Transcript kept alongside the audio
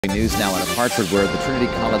News now out of Hartford, where the Trinity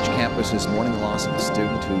College campus is mourning the loss of a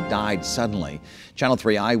student who died suddenly. Channel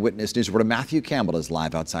 3 Eyewitness News reporter Matthew Campbell is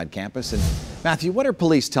live outside campus. And Matthew, what are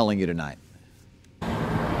police telling you tonight?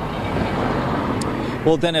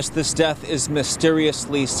 Well, Dennis, this death is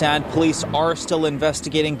mysteriously sad. Police are still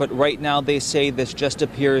investigating, but right now they say this just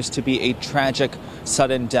appears to be a tragic,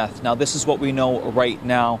 sudden death. Now, this is what we know right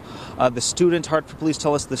now. The student, Hartford police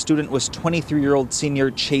tell us the student was 23-year-old senior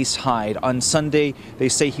Chase Hyde. On Sunday, they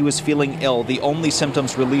say he was feeling ill. The only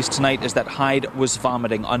symptoms released tonight is that Hyde was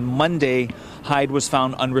vomiting. On Monday, Hyde was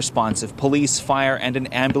found unresponsive. Police, fire, and an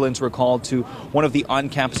ambulance were called to one of the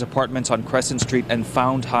on-campus apartments on Crescent Street and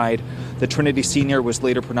found Hyde. The Trinity senior was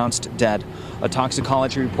later pronounced dead. A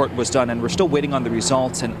toxicology report was done, and we're still waiting on the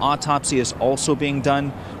results. An autopsy is also being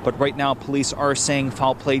done, but right now police are saying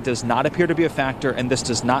foul play does not appear to be a factor, and this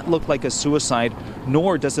does not look like a suicide,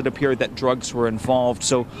 nor does it appear that drugs were involved.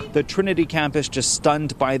 So the Trinity campus just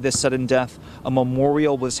stunned by this sudden death. A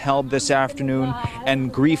memorial was held this afternoon,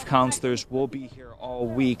 and grief counselors will be here all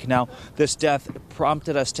week. Now, this death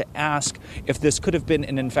prompted us to ask if this could have been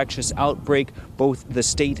an infectious outbreak. Both the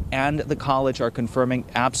state and the college are confirming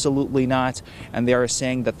absolutely not, and they are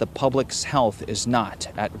saying that the public's health is not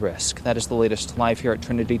at risk. That is the latest live here at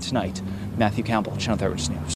Trinity tonight. Matthew Campbell, Channel 3 News.